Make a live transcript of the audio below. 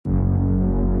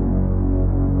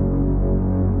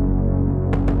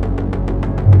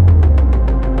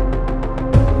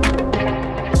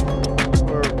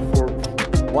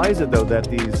is it though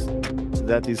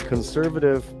that these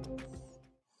conservative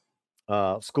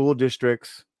school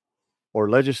districts or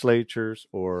legislatures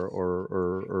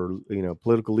or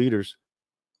political leaders,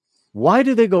 why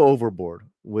do they go overboard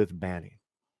with banning?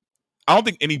 I don't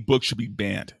think any book should be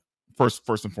banned.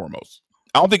 First and foremost,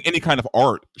 I don't think any kind of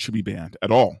art should be banned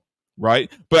at all, right?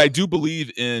 But I do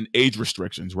believe in age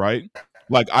restrictions, right?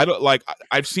 Like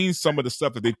I've seen some of the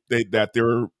stuff that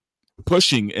they're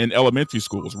pushing in elementary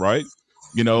schools, right?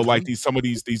 Like some of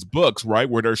these books, right,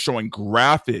 where they're showing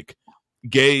graphic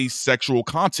gay sexual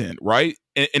content, right,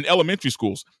 in elementary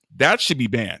schools. That should be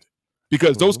banned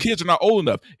because those kids are not old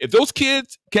enough. If those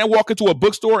kids can't walk into a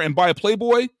bookstore and buy a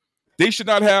Playboy, they should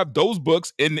not have those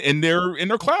books in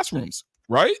their classrooms,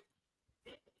 right?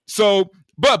 So,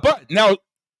 but now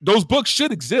those books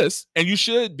should exist, and you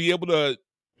should be able to,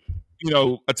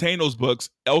 attain those books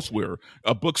elsewhere,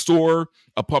 a bookstore,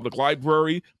 a public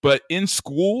library. But in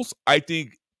schools, I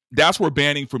think that's where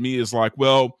banning for me is like,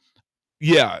 well,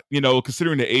 yeah,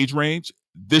 considering the age range,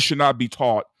 this should not be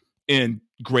taught in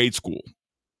grade school.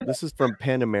 This is from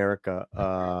PEN America.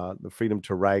 The Freedom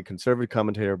to Write conservative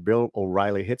commentator Bill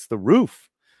O'Reilly hits the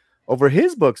roof over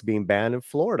his books being banned in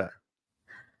Florida.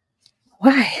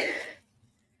 Why?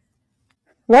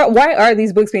 Why are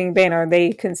these books being banned? Are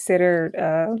they considered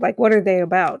what are they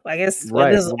about? I guess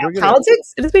this is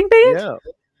politics. It is being banned. Yeah.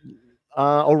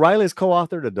 O'Reilly has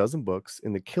co-authored a dozen books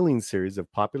in the Killing series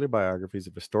of popular biographies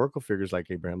of historical figures like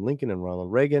Abraham Lincoln and Ronald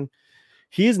Reagan.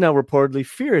 He is now reportedly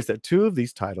furious that 2 of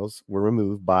these titles were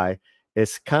removed by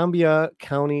Escambia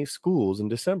County Schools in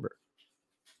December.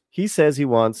 He says he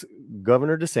wants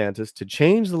Governor DeSantis to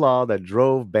change the law that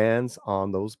drove bans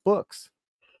on those books.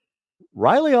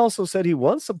 Riley also said he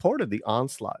once supported the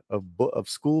onslaught of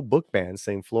school book bans,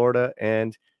 saying Florida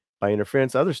and, by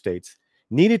interference, other states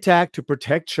needed to act to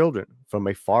protect children from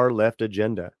a far-left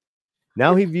agenda.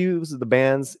 Now he views the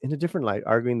bans in a different light,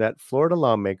 arguing that Florida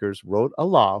lawmakers wrote a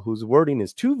law whose wording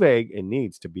is too vague and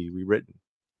needs to be rewritten.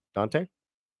 Dante?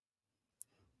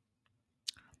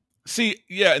 See,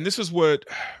 yeah, and this is what...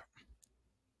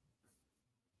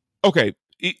 Okay,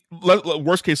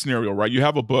 worst case scenario, right? You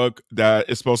have a book that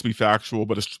is supposed to be factual,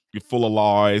 but it's full of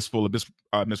lies, full of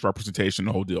misrepresentation,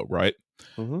 the whole deal, right?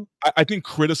 I think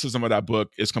criticism of that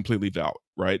book is completely valid,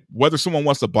 right? Whether someone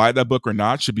wants to buy that book or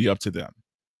not should be up to them.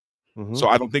 So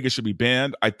I don't think it should be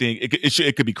banned. I think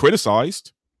it could be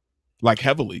criticized, like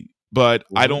heavily, but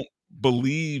I don't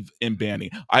believe in banning.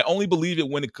 I only believe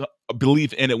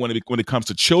in it when it comes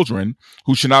to children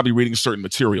who should not be reading certain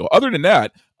material. Other than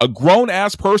that, a grown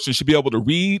ass person should be able to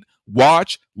read,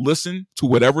 watch, listen to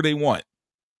whatever they want.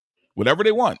 Whatever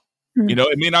they want.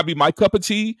 It may not be my cup of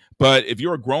tea, but if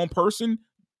you're a grown person,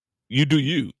 you do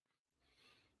you.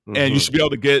 And you should be able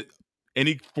to get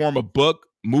any form of book,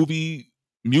 movie,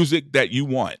 music that you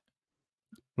want.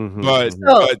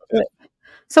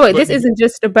 So wait, this isn't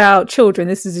just about children.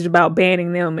 This is just about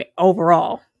banning them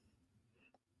overall.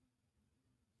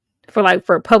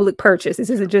 For public purchase. This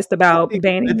isn't just about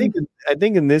banning. I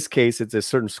think in this case, it's a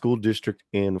certain school district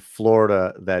in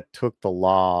Florida that took the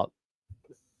law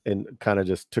and kind of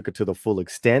just took it to the full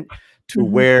extent to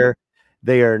where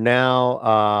they are now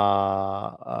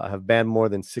have banned more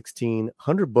than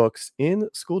 1,600 books in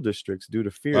school districts due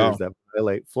to fears that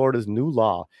violate Florida's new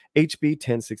law, HB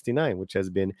 1069, which has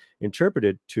been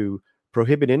interpreted to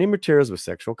prohibit any materials with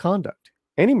sexual conduct.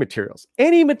 Any materials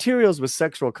with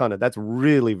sexual conduct. That's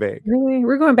really vague. Really?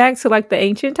 We're going back to the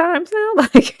ancient times now?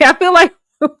 I feel like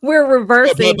we're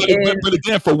reversing. But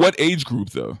again, for what age group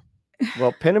though?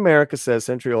 Well, PEN America says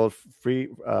century-old free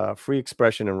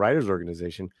expression and writers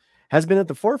organization has been at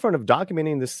the forefront of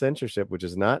documenting this censorship, which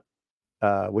has not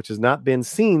been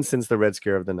seen since the Red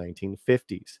Scare of the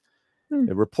 1950s.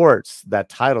 It reports that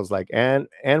titles like Anne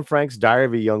Frank's Diary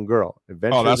of a Young Girl,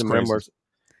 Adventures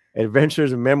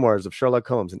and Memoirs of Sherlock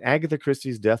Holmes, and Agatha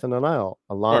Christie's Death on the Nile,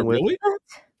 along with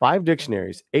 5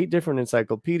 dictionaries, 8 different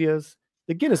encyclopedias,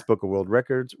 the Guinness Book of World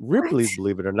Records, Ripley's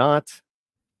Believe It or Not,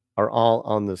 are all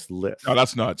on this list. Oh,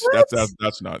 that's nuts.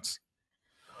 That's nuts.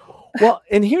 Well,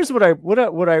 and here's what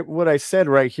I said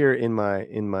right here in my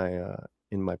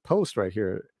post right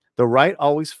here. The right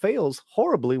always fails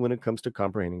horribly when it comes to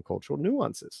comprehending cultural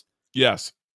nuances.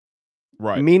 Yes.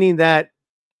 Right. Meaning that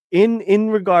in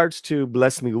regards to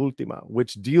Bless Me Ultima,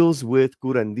 which deals with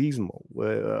curandismo,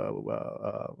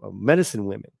 medicine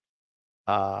women,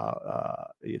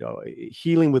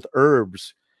 healing with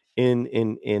herbs in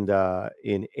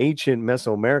ancient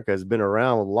Mesoamerica has been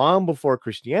around long before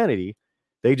Christianity.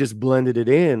 They just blended it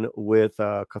in with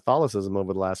Catholicism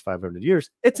over the last 500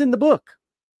 years. It's in the book.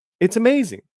 It's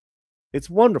amazing. It's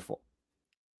wonderful.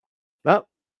 Well,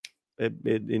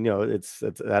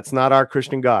 that's not our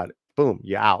Christian God. Boom,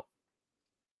 you're out.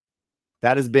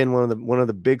 That has been one of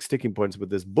the big sticking points with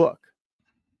this book.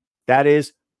 That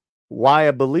is why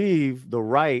I believe the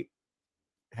right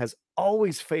has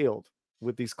always failed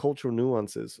with these cultural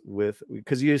nuances,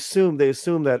 because they assume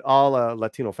that all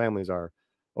Latino families are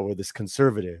over this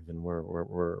conservative, and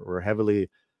we're heavily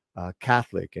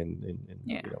Catholic and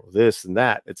this and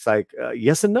that. It's like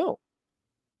yes and no.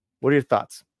 What are your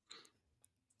thoughts?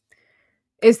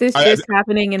 Is this just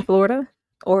happening in Florida,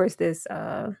 or is this?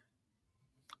 I'm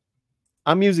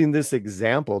using this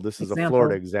example. This is a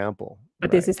Florida example,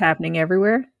 but this is happening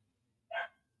everywhere.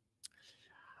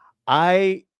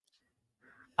 I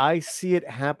see it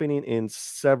happening in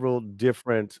several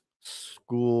different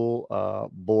school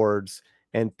boards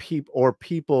and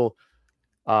people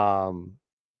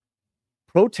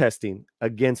protesting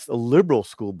against the liberal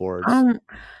school boards.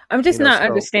 I'm just not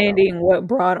understanding what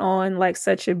brought on like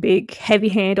such a big heavy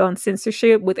hand on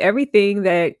censorship with everything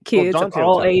that kids of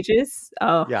all ages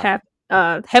have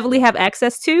heavily have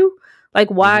access to. Like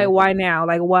why now?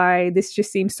 Like why this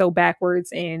just seems so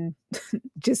backwards and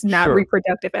just not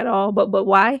reproductive at all. But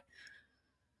why?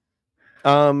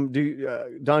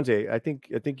 Dante, I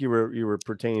think you were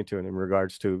pertaining to it in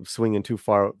regards to swinging too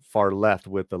far left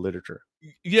with the literature.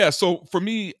 Yeah, so for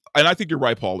me, and I think you're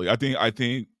right, Paulie.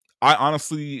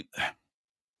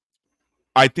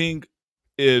 I think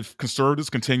if conservatives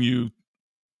continue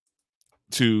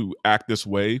to act this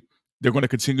way, they're going to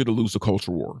continue to lose the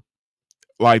culture war.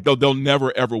 Like they'll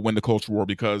never ever win the culture war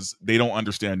because they don't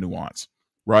understand nuance,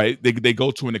 right? They go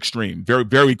to an extreme very,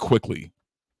 very quickly.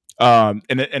 And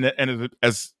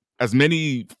as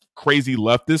many crazy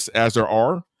leftists as there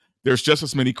are, there's just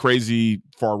as many crazy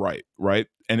far right?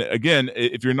 And again,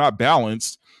 if you're not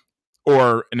balanced,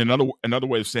 or in another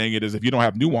way of saying it is, if you don't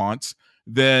have nuance,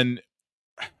 then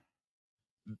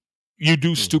you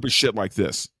do stupid shit like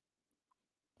this,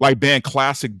 like ban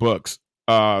classic books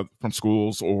from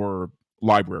schools or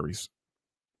libraries.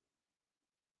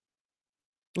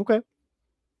 Okay.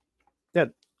 Yeah.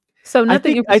 So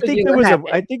nothing. I think there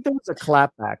was a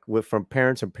clapback from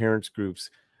parents and parents groups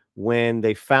when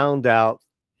they found out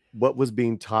what was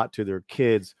being taught to their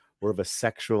kids were of a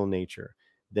sexual nature,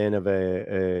 than of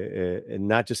a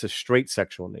not just a straight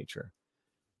sexual nature.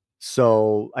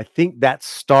 So I think that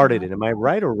started it. Am I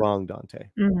right or wrong, Dante?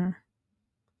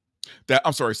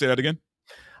 I'm sorry. Say that again.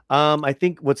 I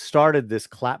think what started this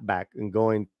clapback and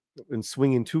going and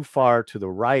swinging too far to the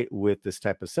right with this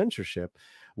type of censorship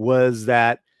was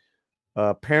that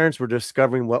parents were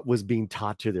discovering what was being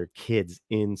taught to their kids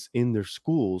in their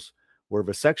schools were of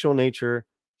a sexual nature,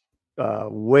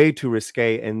 way too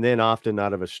risque, and then often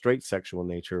not of a straight sexual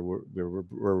nature.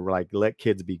 We're like, let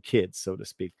kids be kids, so to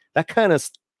speak. That kind of,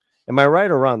 am I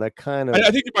right or wrong? That kind of, I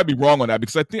think you might be wrong on that,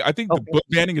 because I think the book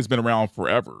banning has been around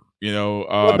forever.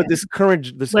 But these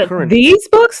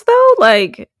books though,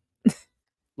 like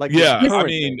yeah, I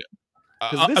mean,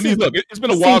 look, it's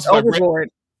been a while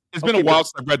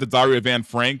since I've read the Diary of Anne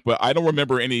Frank, but I don't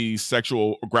remember any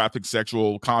graphic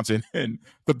sexual content in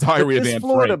the Diary of Anne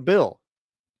Florida Frank. Bill.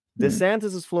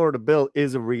 DeSantis' Florida bill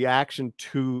is a reaction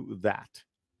to that,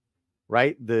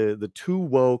 right? The too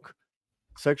woke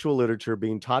sexual literature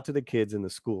being taught to the kids in the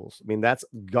schools. I mean, that's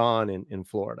gone in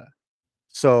Florida.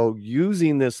 So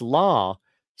using this law,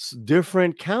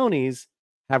 different counties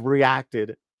have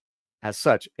reacted as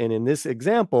such. And in this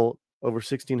example, over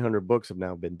 1,600 books have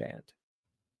now been banned.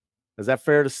 Is that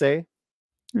fair to say,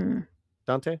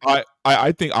 Dante?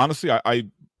 I think, honestly, I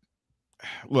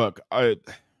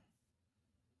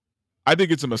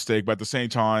think it's a mistake, but at the same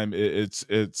time,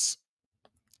 it's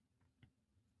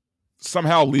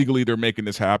somehow legally they're making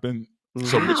this happen.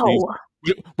 So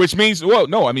which means well,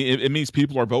 no, I mean it means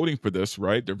people are voting for this,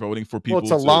 right? They're voting for people. Well,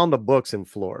 it's along the books in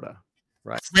Florida,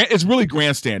 right? It's really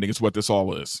grandstanding. Is what this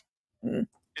all is.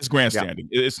 It's grandstanding.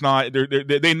 Yeah. It's not.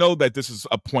 They know that this is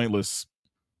a pointless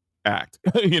act.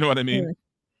 You know what I mean?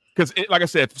 Because, like I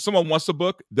said, if someone wants a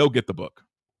book, they'll get the book.